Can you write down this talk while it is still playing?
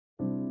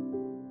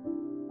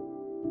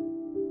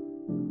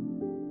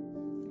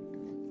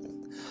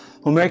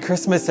Well, Merry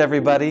Christmas,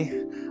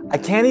 everybody. I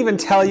can't even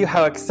tell you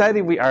how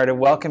excited we are to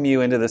welcome you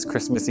into this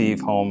Christmas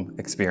Eve home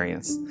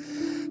experience.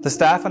 The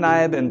staff and I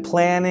have been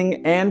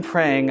planning and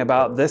praying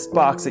about this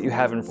box that you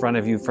have in front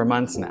of you for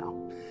months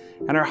now.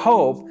 And our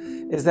hope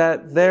is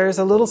that there's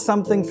a little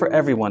something for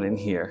everyone in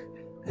here,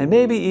 and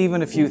maybe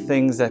even a few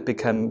things that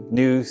become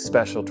new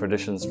special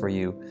traditions for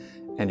you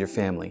and your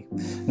family.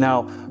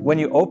 Now, when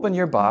you open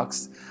your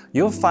box,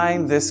 you'll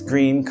find this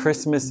green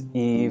Christmas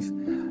Eve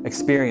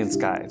experience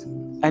guide.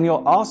 And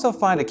you'll also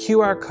find a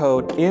QR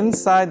code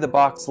inside the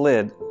box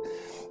lid.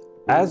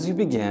 As you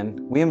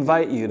begin, we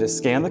invite you to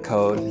scan the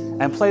code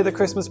and play the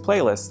Christmas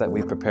playlist that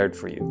we prepared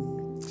for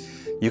you.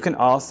 You can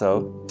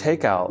also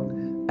take out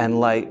and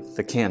light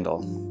the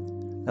candle.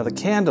 Now, the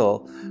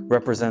candle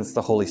represents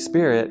the Holy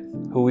Spirit,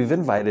 who we've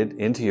invited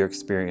into your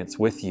experience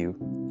with you,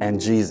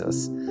 and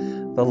Jesus,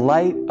 the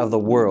light of the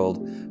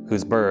world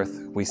whose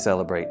birth we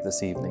celebrate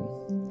this evening.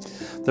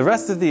 The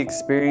rest of the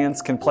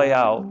experience can play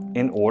out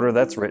in order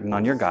that's written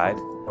on your guide.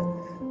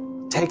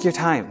 Take your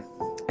time,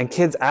 and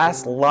kids,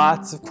 ask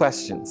lots of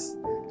questions.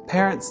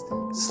 Parents,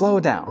 slow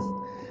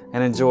down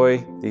and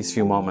enjoy these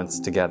few moments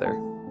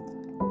together.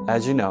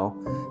 As you know,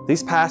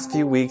 these past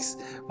few weeks,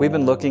 we've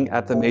been looking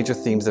at the major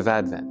themes of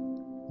Advent.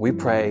 We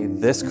pray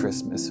this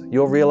Christmas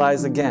you'll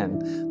realize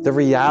again the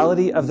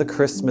reality of the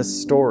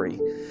Christmas story,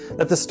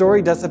 that the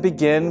story doesn't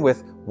begin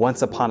with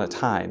once upon a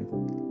time,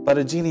 but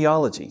a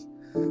genealogy,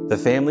 the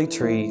family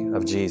tree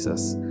of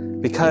Jesus,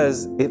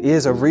 because it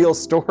is a real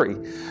story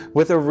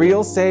with a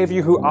real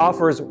Savior who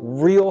offers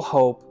real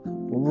hope,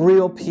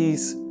 real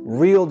peace,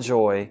 real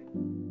joy,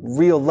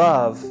 real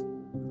love,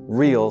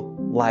 real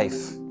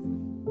life.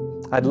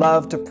 I'd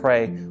love to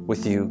pray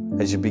with you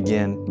as you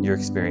begin your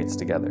experience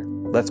together.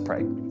 Let's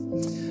pray.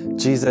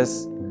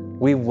 Jesus,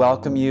 we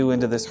welcome you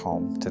into this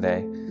home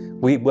today.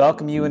 We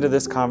welcome you into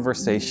this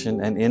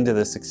conversation and into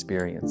this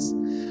experience.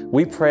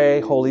 We pray,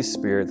 Holy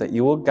Spirit, that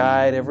you will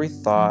guide every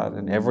thought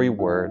and every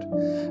word,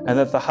 and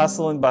that the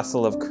hustle and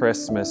bustle of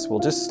Christmas will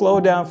just slow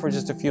down for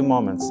just a few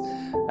moments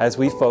as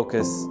we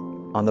focus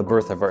on the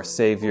birth of our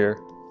Savior,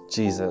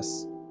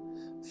 Jesus.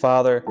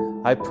 Father,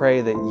 I pray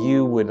that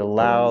you would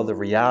allow the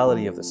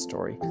reality of the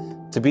story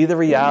to be the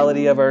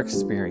reality of our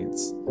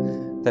experience,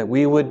 that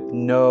we would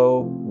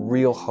know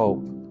real hope,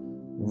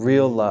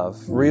 real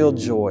love, real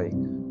joy,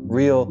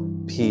 real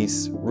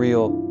peace,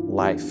 real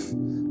life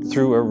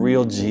through a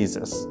real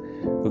Jesus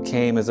who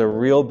came as a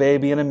real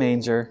baby in a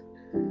manger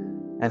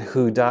and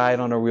who died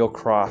on a real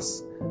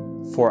cross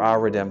for our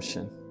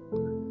redemption.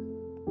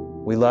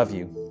 We love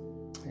you.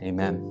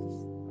 Amen.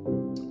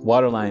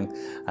 Waterline,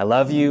 I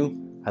love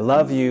you, I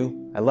love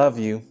you, I love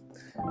you,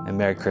 and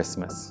Merry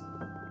Christmas.